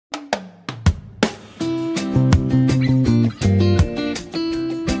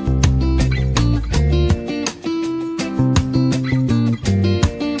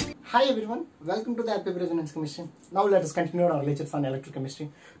welcome to the Happy Resonance Chemistry. Now let us continue our lectures on electrochemistry.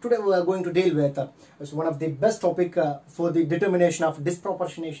 Today we are going to deal with one of the best topic for the determination of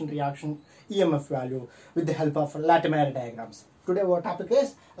disproportionation reaction EMF value with the help of Latimer diagrams. Today our topic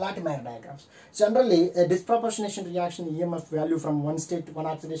is Latimer diagrams. Generally, a disproportionation reaction EMF value from one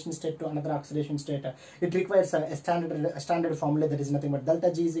oxidation state to another oxidation state, it requires a standard formula that is nothing but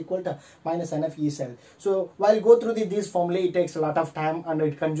delta G is equal to minus NF E cell. So while go through these formulae, it takes a lot of time and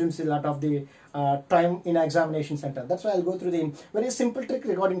it consumes a lot of the time in examination center. That's why I'll go through the very simple trick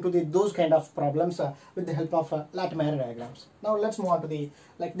regarding to those kind of problems with the help of Latimer diagrams. Now let's move on to the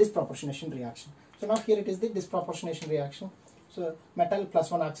disproportionation reaction. So now here it is the disproportionation reaction. So metal plus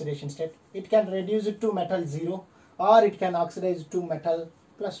 1 oxidation state, it can reduce it to metal 0 or it can oxidize to metal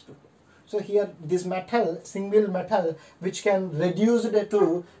plus 2. So here this metal, single metal, which can reduce it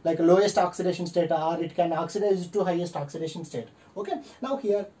to lowest oxidation state or it can oxidize to highest oxidation state. Okay, now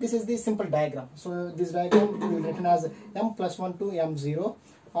here this is the simple diagram. So this diagram will be written as M plus 1 to M0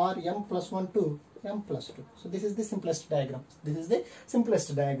 or M plus 1 to M plus 2. So this is the simplest diagram. This is the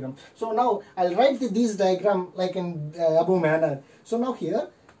simplest diagram. So now I'll write this diagram like in above manner. So now here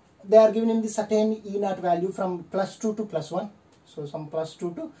they are given in the certain E naught value from plus 2 to plus 1. So some plus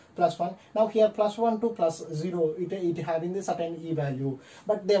 2 to plus 1. Now here plus 1 to plus 0, it having the certain E value.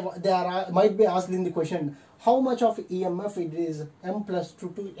 But they might be asked in the question, how much of EMF it is M plus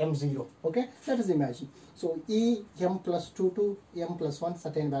 2 to M0. Okay, let us imagine. So E M plus 2 to M plus 1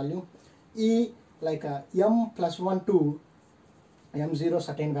 certain value. E M plus 1 to M0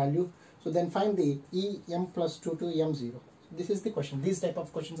 certain value. So then find the E M plus 2 to M0. This is the question. These type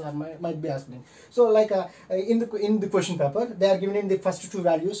of questions might be asking. So in the question paper, they are given in the first two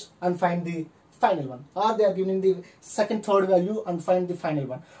values and find the final one, or they are given in the second, third value and find the final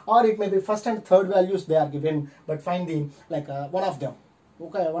one, or it may be first and third values they are given, but find the one of them.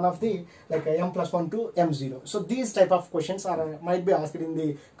 Okay, one of the M plus 1 to M0. So these type of questions might be asked in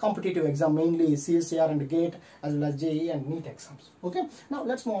the competitive exam, mainly CSIR and GATE as well as JEE and NEET exams. Okay, now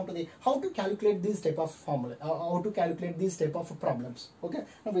let's move on to the how to calculate these type of formula, how to calculate these type of problems. Okay,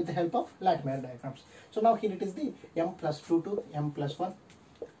 now with the help of Latimer diagrams. So now here it is the M plus 2 to M plus 1.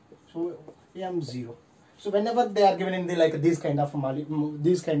 So M0. So whenever they are given in the these kind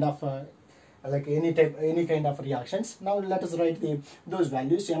of any kind of reactions. Now let us write those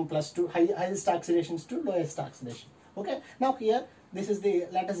values M plus 2 highest oxidations to lowest oxidation. Okay, now here this is the,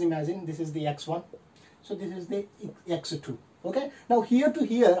 let us imagine this is the X1, so this is the X2. Okay, now here to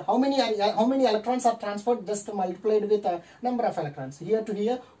here how many electrons are transferred, just multiplied with a number of electrons. Here to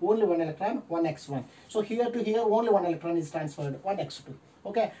here only one electron, one X1. So here to here only one electron is transferred, one X2.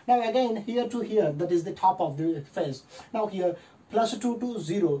 Okay, now again here to here, that is the top of the phase. Now here plus 2 to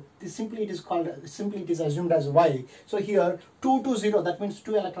 0, simply it is assumed as Y. So here 2 to 0, that means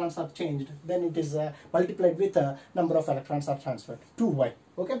 2 electrons are changed, then it is multiplied with a number of electrons are transferred, 2Y.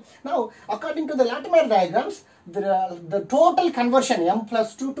 Okay, now according to the Latimer diagrams, the total conversion M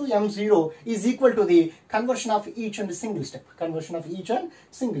plus 2 to M0 is equal to the conversion of each and single step.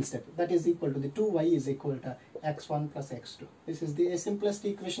 That is equal to the 2Y is equal to X1 plus X2. This is the simplest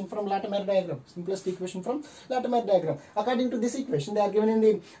equation from Latimer diagram. According to this equation, they are given in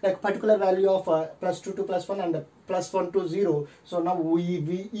the particular value of plus 2 to plus 1 and plus 1 to 0. So now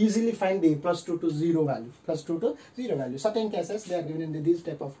we easily find the plus 2 to 0 value. Certain cases they are given in these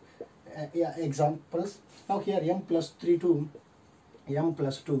type of examples. Now here M plus 3 to M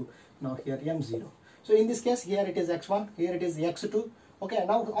plus 2. Now here M0. So in this case, here it is X1, here it is X2. Okay,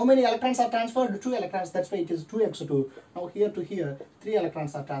 now how many electrons are transferred? 2 electrons, that's why it is 2X2. Now here to here, 3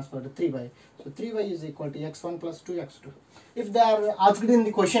 electrons are transferred, 3Y. So 3Y is equal to X1 plus 2X2. If they are asked in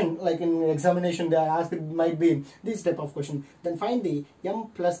the question, like in examination, they are asked, it might be this type of question, then find the M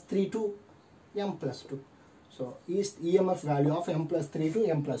plus 3 to M plus 2. So is EMF value of M plus 3 to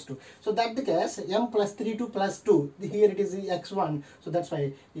M plus 2. So that the case, M plus 3 to plus 2, here it is the X1. So that's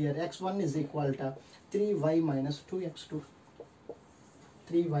why here X1 is equal to 3Y minus 2X2.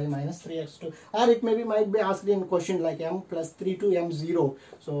 3Y minus 3X2, or it might be asked in question like M plus 3 to M0.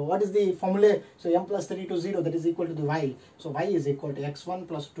 So what is the formula? So M plus 3 to 0, that is equal to the Y. So Y is equal to X1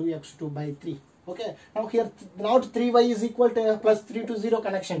 plus 2X2 by 3. Okay, now here now 3Y is equal to plus 3 to 0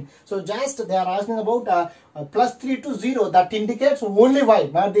 connection. So just they are asking about plus 3 to 0, that indicates only Y,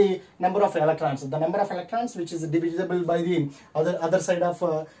 not the number of electrons. The number of electrons which is divisible by the other side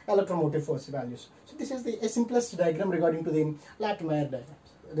of electromotive force values. So this is the simplest diagram regarding to the Latimer diagram,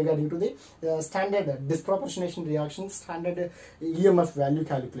 regarding to the standard disproportionation reaction, standard EMF value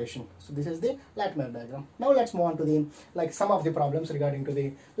calculation. So this is the Latimer diagram. Now let's move on to the some of the problems regarding to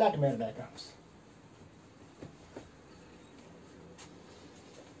the Latimer diagrams.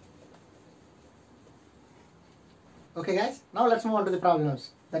 Okay guys, now let's move on to the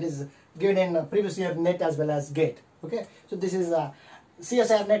problems that is given in previous year NET as well as GATE. Okay, so this is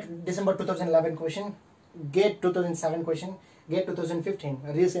CSIR NET December 2011 question, GATE 2007 question, GATE 2015,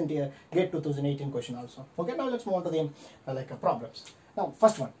 recent year GATE 2018 question also. Okay, now let's move on to the problems. Now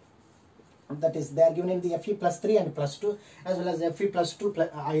first one, that is they are given in the Fe plus 3 and plus 2 as well as Fe plus 2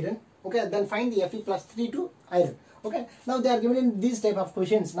 iron. Okay, then find the Fe plus 3 to iron. Okay, now they are given in these type of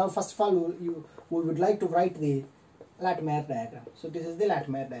questions. Now first of all we would like to write the Latimer diagram. So this is the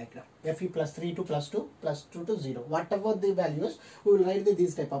Latimer diagram. Fe plus 3 to plus 2 to 0. Whatever the values, we will write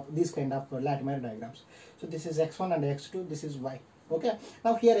these kind of Latimer diagrams. So this is x1 and x2. This is y. Okay.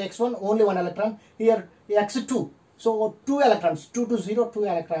 Now here x1 only 1 electron. Here x2. So 2 electrons. 2 to 0 2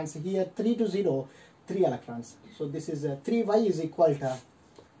 electrons. Here 3 to 0 3 electrons. So this is 3y is equal to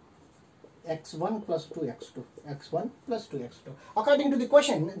x1 plus 2x2, x1 plus 2x2. According to the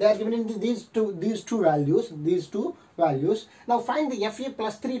question, they are given in these two values. Now find the Fe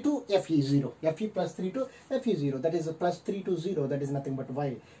plus 3 to Fe0. Fe plus 3 to Fe0, that is a plus 3 to 0, that is nothing but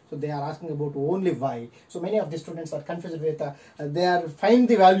y. So they are asking about only y. So many of the students are confused with they are find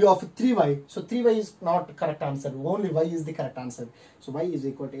the value of 3y. So 3y is not correct answer, only y is the correct answer. So y is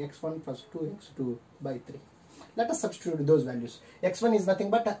equal to x1 plus 2x2 by 3. Let us substitute those values. X1 is nothing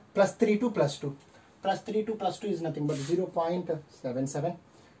but plus 3 to plus 2. Plus 3 to plus 2 is nothing but 0.77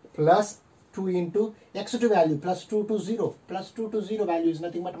 plus 2 into x2 value plus 2 to 0. Plus 2 to 0 value is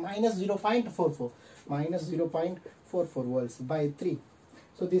nothing but minus 0.44. Minus 0.44 volts by 3.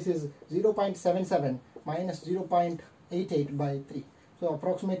 So this is 0.77 minus 0.88 by 3. So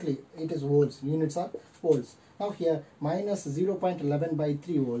approximately it is volts. Units are volts. Now here minus 0.11 by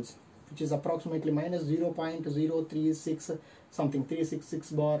 3 volts, which is approximately minus 0.036 something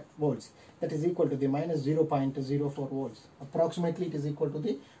 366 bar volts. That is equal to the minus 0.04 volts. Approximately it is equal to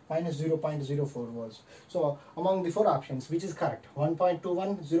the minus 0.04 volts. So among the four options, which is correct?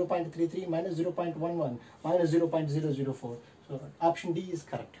 1.21, 0.33, minus 0.11, minus 0.004. So option D is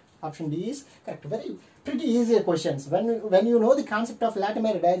correct. Option D is correct. Pretty easy questions. When you know the concept of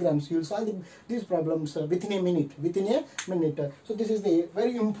Latimer diagrams, you will solve these problems within a minute. So this is the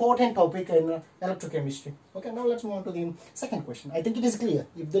very important topic in electrochemistry. Okay, now let's move on to the second question. I think it is clear.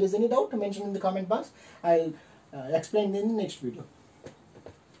 If there is any doubt, mention in the comment box. I'll explain in the next video.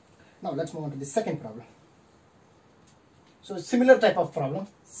 Now let's move on to the second problem. So similar type of problem,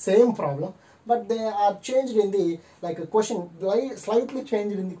 same problem, but they are changed in the question, slightly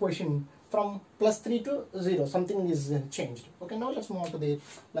changed in the question from plus 3 to 0. Something is changed. Okay, now let's move on to the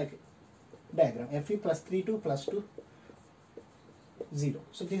diagram. Fe plus 3 to plus 2 0.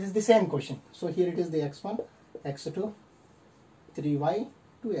 So this is the same question. So here it is the x1, x2, 3y,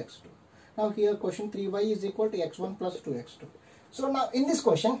 2x2. Now here question 3y is equal to x1 plus 2x2. So now in this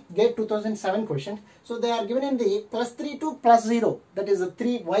question, GATE 2007 question, so they are given in the plus 3 to plus 0, that is a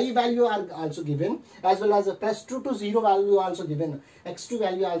 3y value are also given, as well as a plus 2 to 0 value also given, x2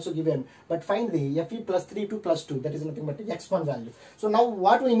 value also given, but find the Fe plus 3 to plus 2, that is nothing but the x1 value. So now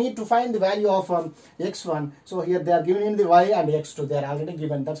what we need to find the value of x1, so here they are given in the y and x2, they are already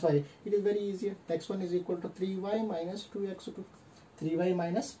given, that's why it is very easy. X1 is equal to 3y minus 2x2. 3y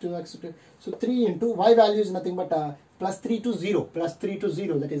minus 2x2. So 3 into y value is nothing but plus 3 to 0. Plus 3 to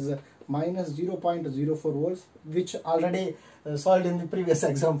 0, that is minus 0.04 volts, which already solved in the previous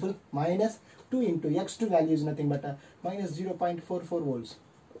example. Minus 2 into x2 value is nothing but minus 0.44 volts.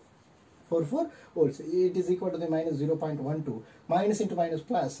 44 volts. It is equal to the minus 0.12. Minus into minus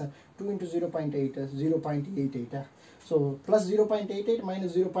plus 2 into 0.88. So plus 0.88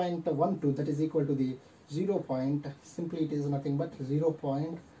 minus 0.12, that is equal to the simply it is nothing but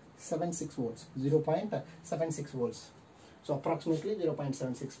 0.76 volts. 0.76 volts. So approximately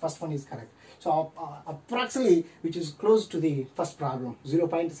 0.76. First one is correct. So approximately, which is close to the first problem,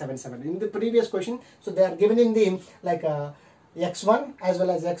 0.77. In the previous question, so they are given in the x1 as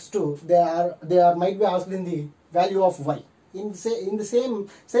well as x2. They are might be asked in the value of y. In the same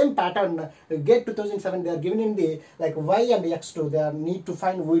pattern, GATE 2007, they are given in the y and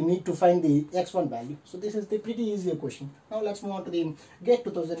x2. We need to find the x1 value. So this is the pretty easy question. Now let's move on to the GATE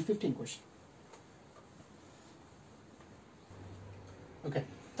 2015 question. Okay,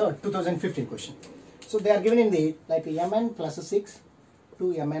 third 2015 question. So they are given in the Mn plus 6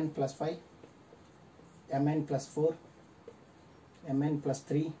 to Mn plus 5, Mn plus 4, Mn plus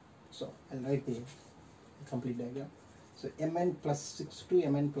 3. So I'll write the complete diagram. So Mn plus 6 to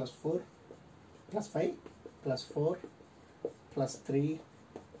Mn plus 4 plus 5 plus 4 plus 3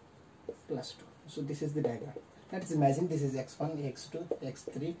 plus 2. So this is the diagram. Let us imagine this is x1, x2,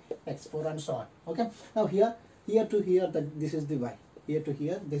 x3, x4 and so on. Okay. Now here to here, that this is the y. Here to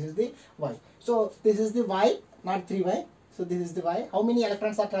here, this is the y. So this is the y not 3y. So this is the y. How many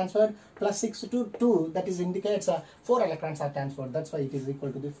electrons are transferred? Plus 6 to 2. That is indicates 4 electrons are transferred. That's why it is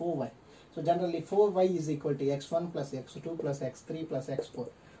equal to the 4y. So generally 4y is equal to x1 plus x2 plus x3 plus x4.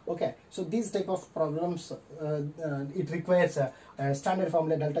 Okay, so these type of problems, it requires a standard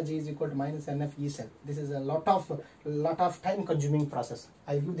formula delta G is equal to minus NF E cell. This is a lot of time consuming process.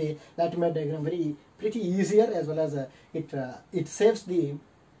 I view the Latimer diagram pretty easier, as well as it saves the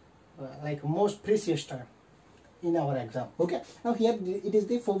like most precious time in our exam. Okay, now here it is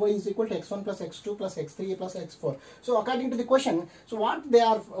the 4y is equal to x1 plus x2 plus x3 plus x4. So according to the question, so what they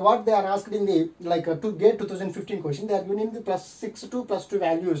are asked in the like to get 2015 question, they are given the plus 6 to plus 2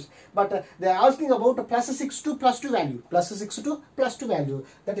 values, but they are asking about a plus 6 to plus 2 value, plus 6 to plus 2 value.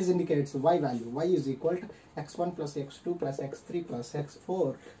 That is indicates y value. Y is equal to x1 plus x2 plus x3 plus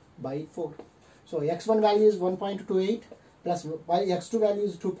x4 by 4. So x1 value is 1.28 plus x2 value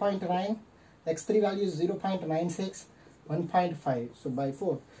is 2.9. x3 value is 0.96, 1.5, so by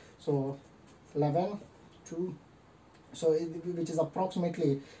 4, so 11, 2, so which is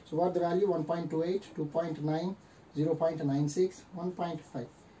approximately, so what the value? 1.28, 2.9, 0.96, 1.5.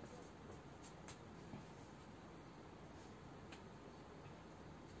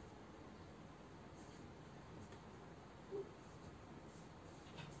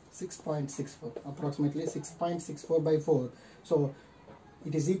 Approximately 6.64 by 4. So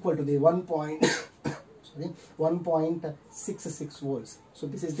it is equal to the 1.66 volts. So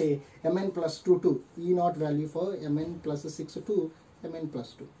this is the Mn plus 2 E naught value for Mn plus 6 to Mn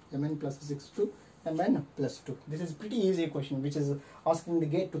plus 2, Mn plus 6 to Mn plus 2. This is pretty easy question, which is asking the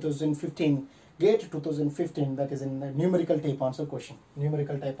GATE 2015. GATE 2015, that is in the numerical type answer question.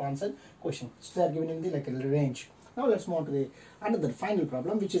 Numerical type answer question. So they are given in the like a range. Now let's move on to the another final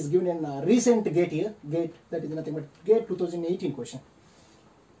problem, which is given in recent GATE here. GATE, that is nothing but GATE 2018 question.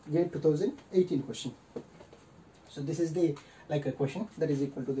 GATE 2018 question. So this is the like a question that is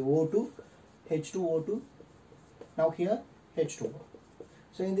equal to the O2, H2O2. Now here H2O.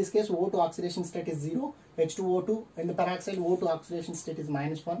 So in this case O2 oxidation state is 0, H2O2 in the peroxide O2 oxidation state is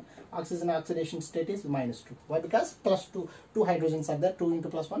 -1, oxygen oxidation state is -2. Why? Because plus 2 hydrogens are there, 2 into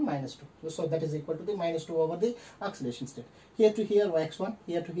plus 1 -2. So that is equal to the -2 over the oxidation state. Here to here x1,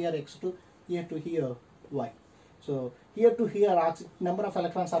 here to here x2, here to here y. So here to here number of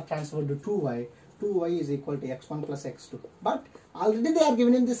electrons are transferred to 2y. 2y is equal to x1 plus x2. But already they are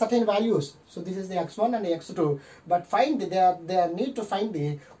given in the certain values. So this is the x1 and the x2. But find they need to find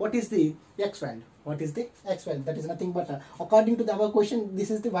the what is the x value. What is the x value? That is nothing but according to our question, this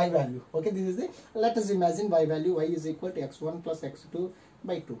is the y value. Okay, this is the, let us imagine y value. Y is equal to x1 plus x2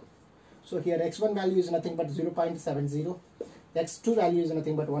 by 2. So here x1 value is nothing but 0.70. x2 value is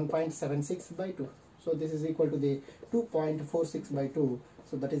nothing but 1.76 by 2. So this is equal to the 2.46 by 2.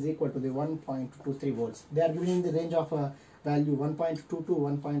 So that is equal to the 1.23 volts. They are given in the range of value 1.2 to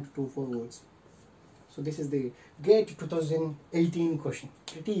 1.24 volts. So this is the GATE 2018 question.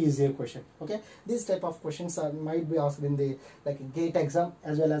 Pretty easier question. Okay, this type of questions might be asked in the like GATE exam,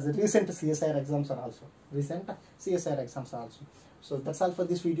 as well as the recent CSIR exams are also. So that's all for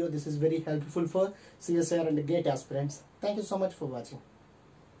this video. This is very helpful for CSIR and GATE aspirants. Thank you so much for watching.